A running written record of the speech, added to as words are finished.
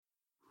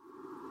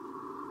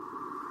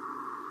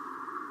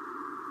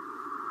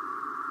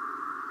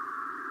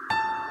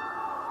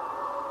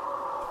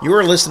You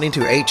are listening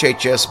to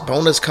HHS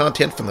bonus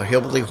content from the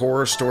Hillbilly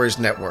Horror Stories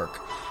Network.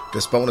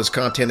 This bonus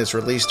content is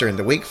released during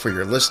the week for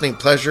your listening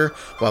pleasure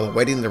while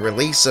awaiting the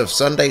release of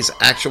Sunday's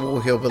actual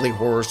Hillbilly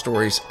Horror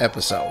Stories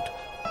episode.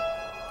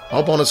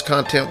 All bonus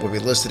content will be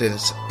listed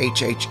as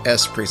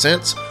HHS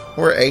Presents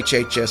or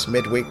HHS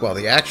Midweek, while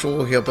the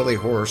actual Hillbilly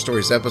Horror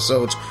Stories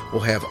episodes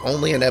will have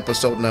only an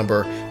episode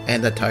number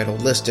and the title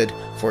listed.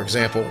 For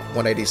example,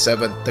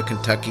 187, The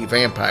Kentucky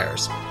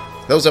Vampires.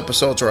 Those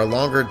episodes are a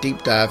longer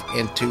deep dive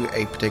into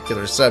a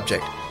particular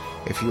subject.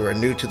 If you are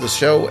new to the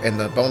show and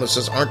the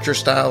bonuses aren't your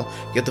style,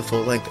 give the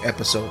full-length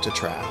episodes a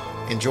try.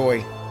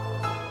 Enjoy!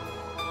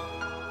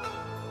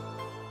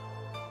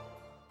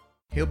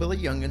 Hillbilly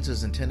Youngins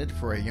is intended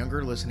for a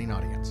younger listening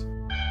audience.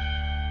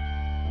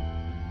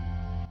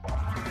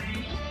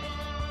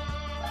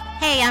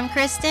 Hey, I'm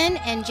Kristen,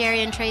 and Jerry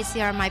and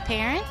Tracy are my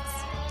parents.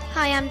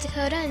 Hi, I'm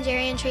Dakota, and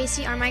Jerry and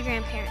Tracy are my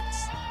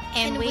grandparents.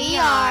 And we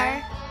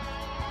are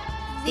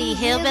the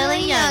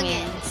Hillbilly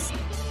Youngins.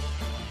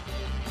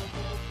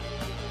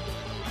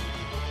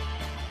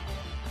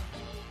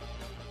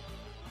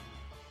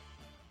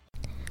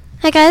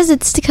 Hi guys,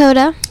 it's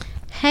Dakota.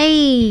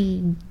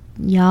 Hey,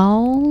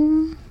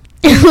 y'all.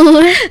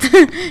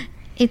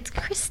 It's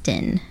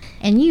Kristen,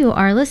 and you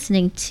are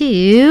listening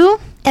to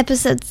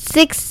Episode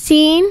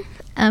 16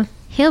 of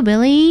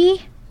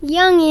Hillbilly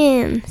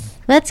Youngins.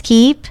 Let's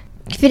keep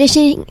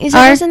finishing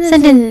our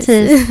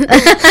sentences.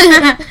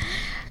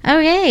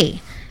 Okay.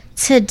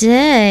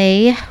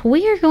 Today,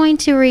 we are going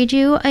to read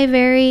you a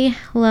very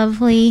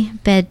lovely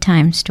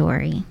bedtime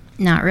story.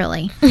 Not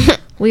really.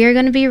 We are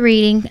going to be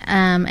reading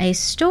a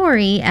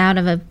story out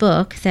of a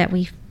book that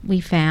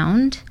we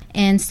found.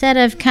 Instead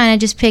of kind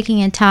of just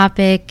picking a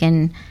topic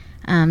and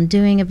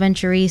doing a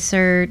bunch of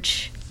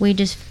research, we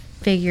just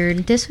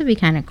figured this would be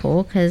kind of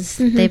cool because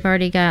they've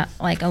already got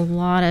like a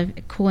lot of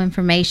cool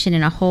information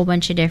and a whole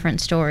bunch of different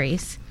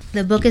stories.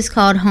 The book is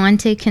called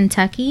Haunted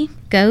Kentucky,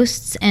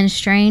 Ghosts and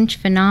Strange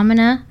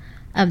Phenomena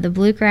of the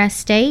Bluegrass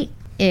State.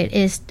 It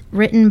is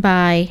written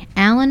by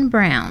Alan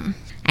Brown.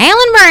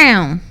 Alan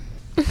Brown!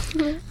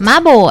 My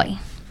boy.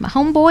 My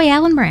homeboy,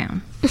 Alan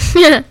Brown.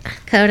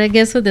 Coda,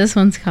 guess what this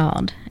one's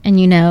called? And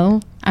you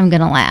know, I'm going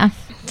to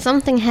laugh.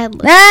 Something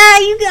headless. Ah,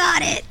 you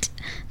got it!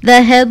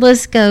 The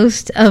Headless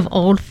Ghost of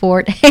Old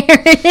Fort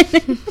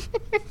Herod.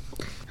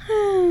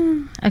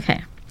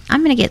 Okay,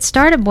 I'm going to get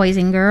started, boys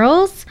and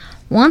girls.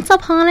 Once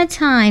upon a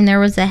time,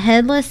 there was a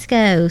headless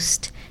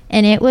ghost,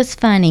 and it was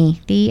funny.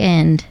 The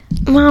end.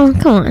 Mom,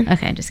 come on.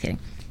 Okay, just kidding.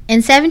 In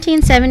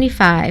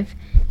 1775,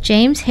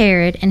 James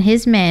Herod and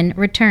his men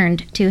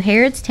returned to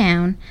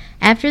Herodstown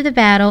after the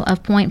Battle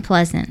of Point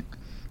Pleasant,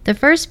 the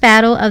first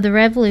battle of the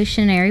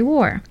Revolutionary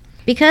War.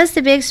 Because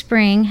the Big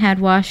Spring had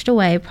washed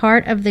away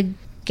part of the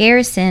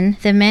garrison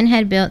the men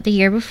had built the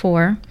year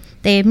before,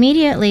 they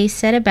immediately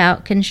set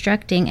about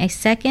constructing a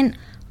second,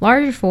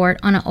 larger fort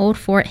on an old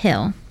fort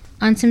hill.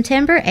 On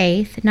September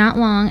 8th, not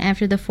long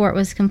after the fort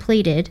was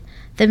completed,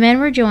 the men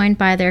were joined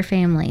by their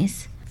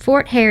families.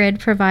 Fort Herod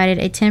provided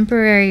a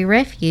temporary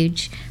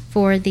refuge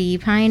for the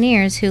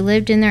pioneers who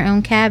lived in their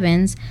own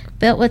cabins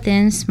built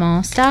within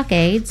small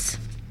stockades.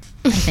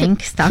 I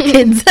think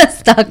stockades.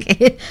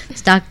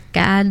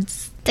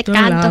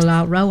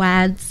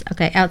 Roads.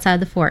 Okay, outside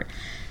the fort.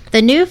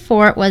 The new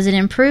fort was an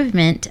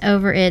improvement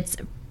over its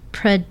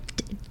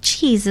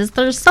Jesus,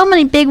 there's so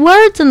many big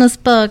words in this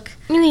book.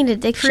 You need a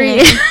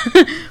dictionary.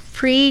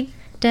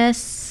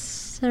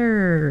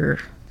 Predecessor.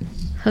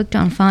 Hooked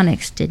on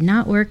phonics did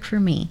not work for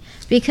me.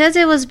 Because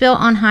it was built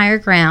on higher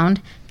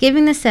ground,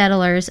 giving the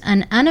settlers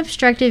an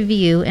unobstructed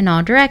view in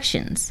all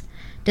directions.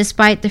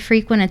 Despite the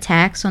frequent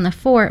attacks on the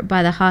fort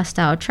by the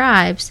hostile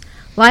tribes,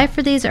 life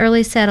for these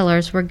early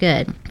settlers were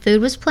good.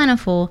 Food was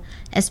plentiful,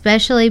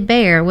 especially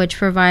bear, which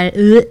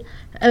provided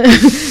a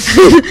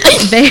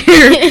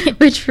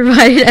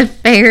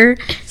fair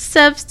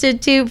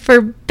substitute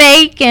for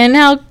bacon.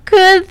 How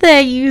could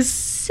they, you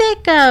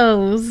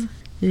sickos?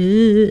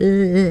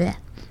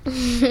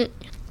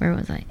 Where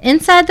was I?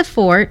 Inside the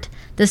fort,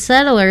 the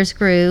settlers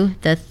grew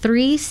the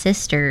three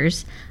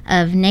sisters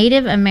of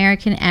Native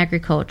American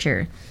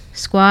agriculture: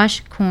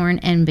 squash, corn,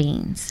 and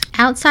beans.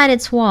 Outside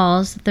its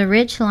walls, the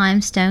rich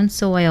limestone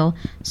soil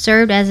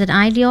served as an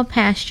ideal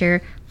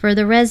pasture for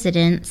the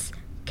residents'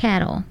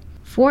 cattle.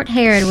 Fort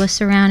Herod was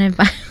surrounded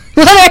by...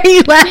 What are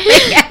you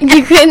laughing at?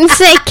 You couldn't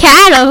say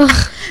cattle.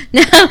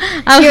 No,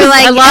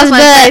 I lost my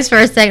place for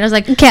a second. I was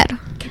like,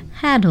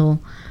 cattle.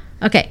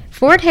 Okay,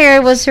 Fort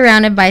Herod was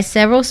surrounded by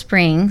several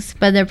springs,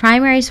 but the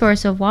primary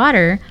source of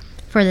water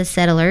for the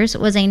settlers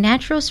was a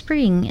natural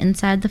spring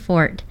inside the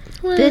fort.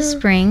 Wow. This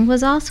spring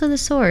was also the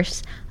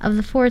source of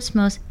the fort's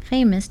most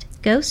famous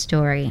ghost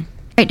story. All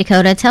right,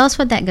 Dakota, tell us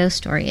what that ghost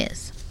story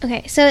is.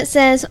 Okay, so it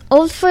says,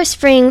 Old Fort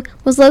Spring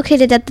was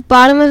located at the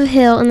bottom of a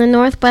hill in the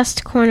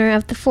northwest corner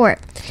of the fort.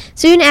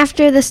 Soon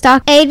after the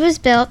stockade was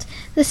built,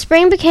 the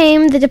spring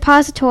became the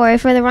depository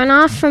for the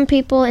runoff from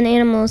people and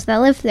animals that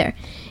lived there.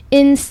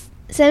 In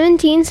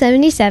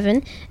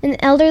 1777, an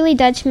elderly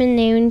Dutchman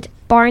named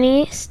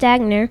Barney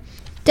Stagner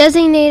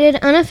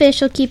designated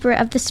unofficial keeper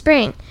of the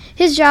spring.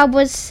 His job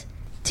was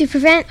to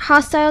prevent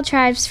hostile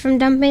tribes from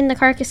dumping the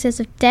carcasses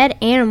of dead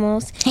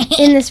animals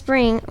in the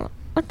spring.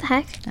 What the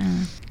heck?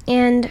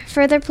 And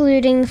further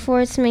polluting the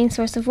fort's main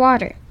source of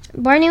water.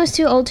 Barney was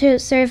too old to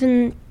serve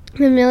in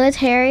the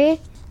military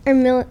or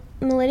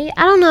militia.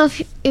 I don't know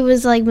if it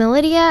was like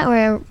militia or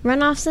a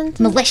runoff sentence.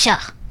 Militia.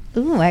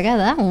 Ooh, I got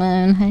that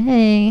one.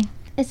 Hey.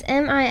 It's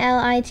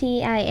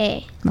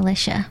MILITIA.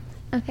 Militia.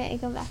 Okay,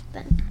 go back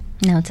then.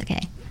 No, it's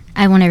okay.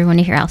 I want everyone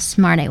to hear how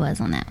smart I was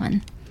on that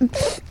one.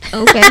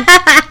 Okay.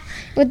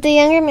 With the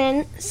younger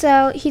men,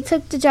 so he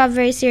took the job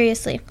very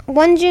seriously.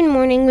 One June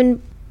morning,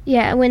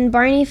 when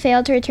Barney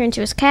failed to return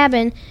to his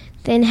cabin,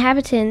 the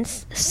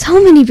inhabitants,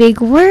 so many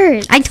big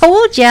words, I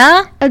told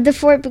ya. of the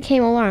fort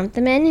became alarmed.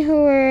 The men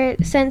who were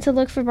sent to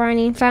look for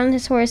Barney found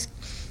his horse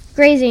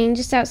grazing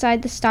just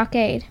outside the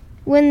stockade.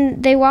 When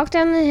they walked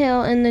down the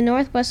hill in the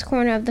northwest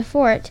corner of the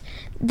fort,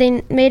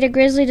 they made a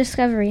grisly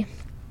discovery.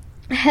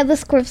 A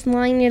headless corpse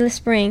lying near the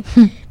spring.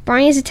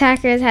 Barney's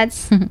attackers had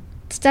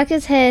stuck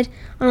his head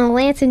on a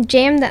lance and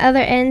jammed the other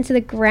end to the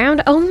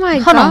ground. Oh my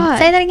god. Hold on.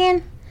 Say that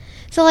again.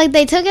 So, like,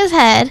 they took his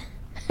head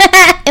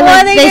and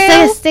What like, they they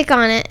stuck do? a stick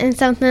on it and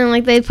something.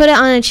 Like, they put it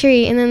on a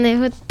tree and then they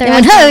put the They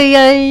rest went, oh, on,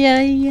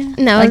 yeah.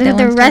 no, Like they that put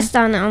the one rest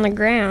on it on the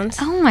ground.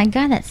 Oh my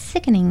god, that's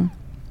sickening.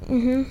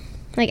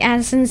 Like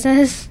Addison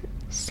says.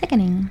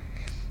 Sickening.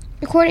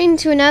 According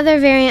to another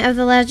variant of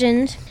the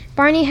legend,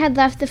 Barney had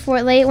left the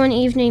fort late one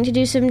evening to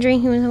do some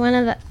drinking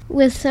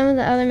with some of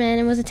the other men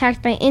and was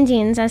attacked by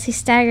Indians as he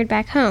staggered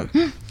back home.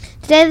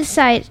 Today, the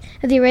site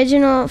of the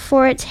original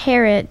Fort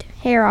Herod,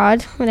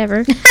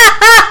 whatever.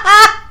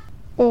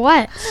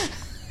 What?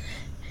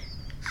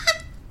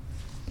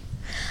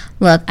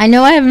 Look, I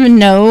know I have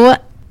no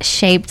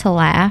shape to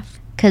laugh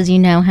because you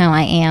know how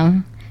I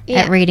am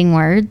at reading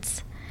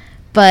words.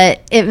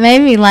 But it made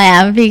me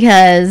laugh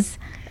because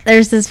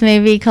there's this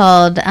movie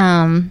called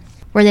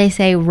where they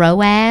say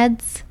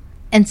roads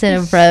instead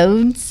of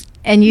roads.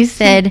 And you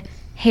said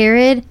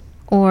Herod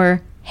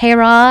or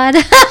Herod.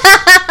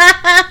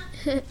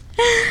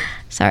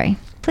 Sorry.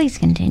 Please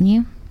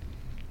continue.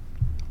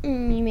 You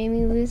made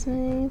me lose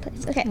my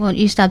place. Okay. Well,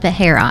 you stopped at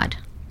Herod.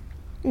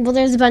 Well,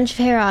 there's a bunch of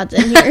Herods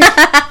in here.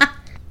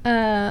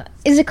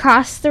 Is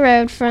across the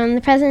road from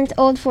the present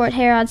Old Fort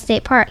Herod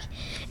State Park.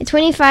 A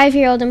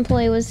 25-year-old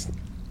employee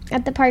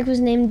at the park was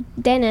named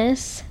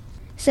Dennis.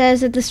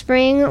 Says that the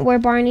spring where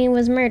Barney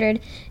was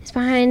murdered is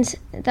behind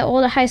the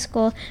old high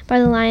school by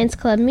the Lions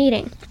Club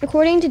meeting.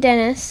 According to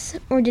Dennis,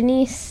 or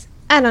Denise,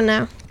 I don't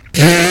know.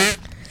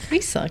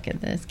 We suck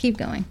at this. Keep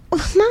going.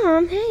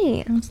 Mom,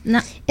 hey. No.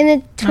 In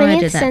the Oh, I 20th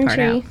did that part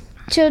century,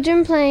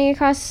 children playing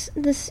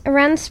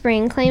around the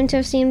spring claimed to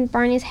have seen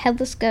Barney's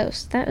headless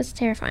ghost. That was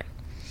terrifying.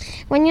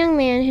 One young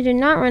man who did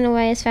not run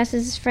away as fast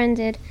as his friend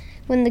did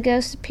when the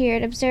ghost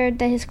appeared observed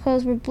that his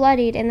clothes were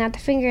bloodied and that the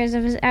fingers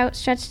of his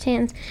outstretched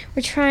hands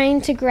were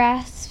trying to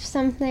grasp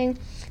something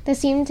that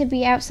seemed to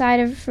be outside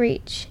of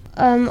reach.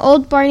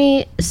 Old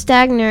Barney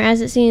Stagner,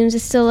 as it seems,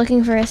 is still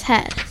looking for his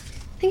head.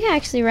 I think I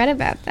actually read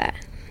about that.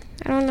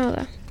 I don't know,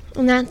 though.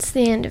 And that's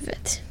the end of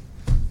it.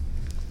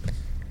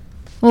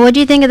 Well, what do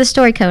you think of the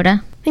story,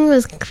 Coda? I think it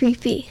was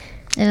creepy.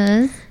 It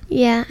was?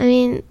 Yeah, I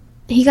mean,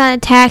 he got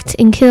attacked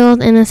and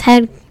killed and his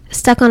head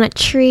stuck on a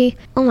tree.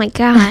 Oh my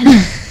god.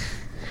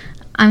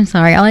 I'm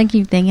sorry. All I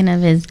keep thinking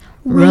of is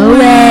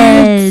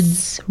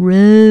roads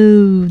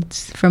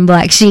from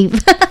Black Sheep.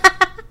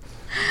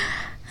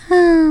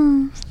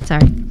 Oh,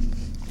 sorry.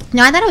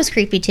 No, I thought it was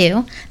creepy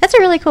too. That's a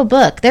really cool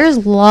book.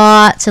 There's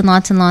lots and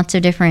lots and lots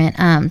of different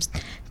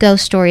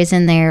ghost stories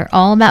in there,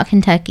 all about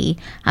Kentucky.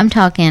 I'm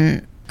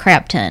talking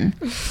crap ton.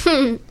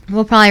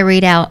 We'll probably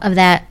read out of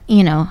that,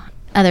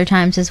 other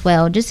times as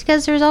well, just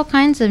because there's all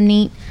kinds of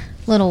neat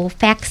little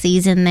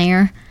factsies in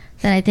there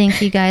that I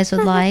think you guys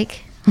would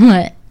like.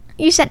 What?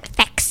 You said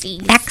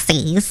faxies.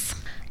 Faxies.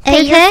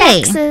 Pay your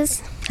Okay.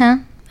 faxes. Huh?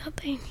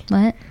 Nothing.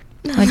 What?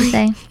 What'd you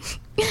say?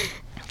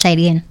 Say it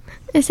again.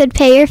 I said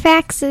pay your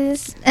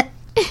faxes.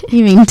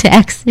 You mean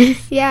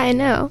taxes? Yeah, I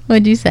know.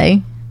 What'd you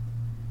say?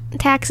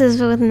 Taxes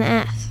with an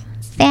F.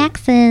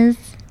 Faxes.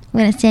 I'm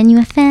going to send you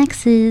a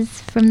faxes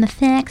from the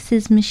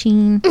faxes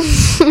machine.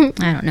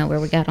 I don't know where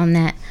we got on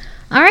that.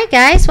 All right,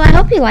 guys. Well, I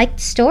hope you liked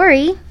the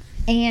story.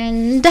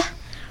 And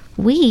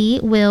we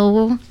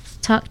will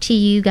talk to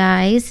you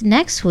guys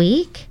next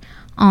week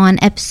on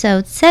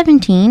episode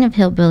 17 of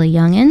Hillbilly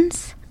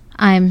Youngins.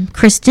 I'm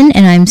Kristen,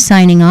 and I'm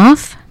signing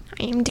off.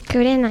 I'm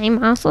Dakota, and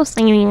I'm also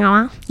signing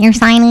off. You're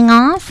signing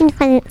off?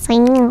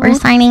 Signing off. We're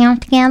signing off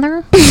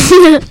together?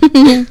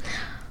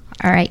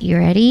 All right, you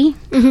ready?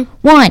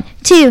 1,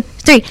 2,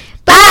 3.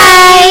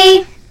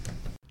 Bye!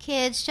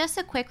 Kids, just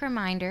a quick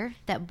reminder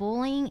that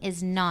bullying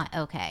is not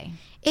okay.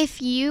 If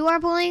you are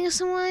bullying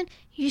someone,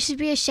 you should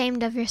be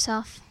ashamed of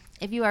yourself.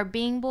 If you are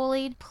being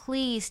bullied,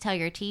 please tell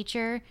your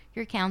teacher,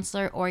 your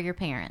counselor, or your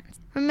parents.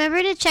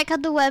 Remember to check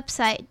out the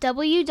website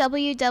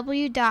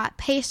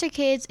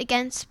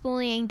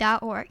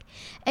www.pacerkidsagainstbullying.org.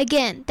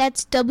 Again,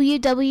 that's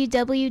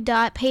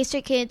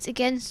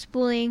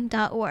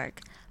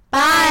www.pacerkidsagainstbullying.org.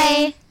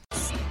 Bye!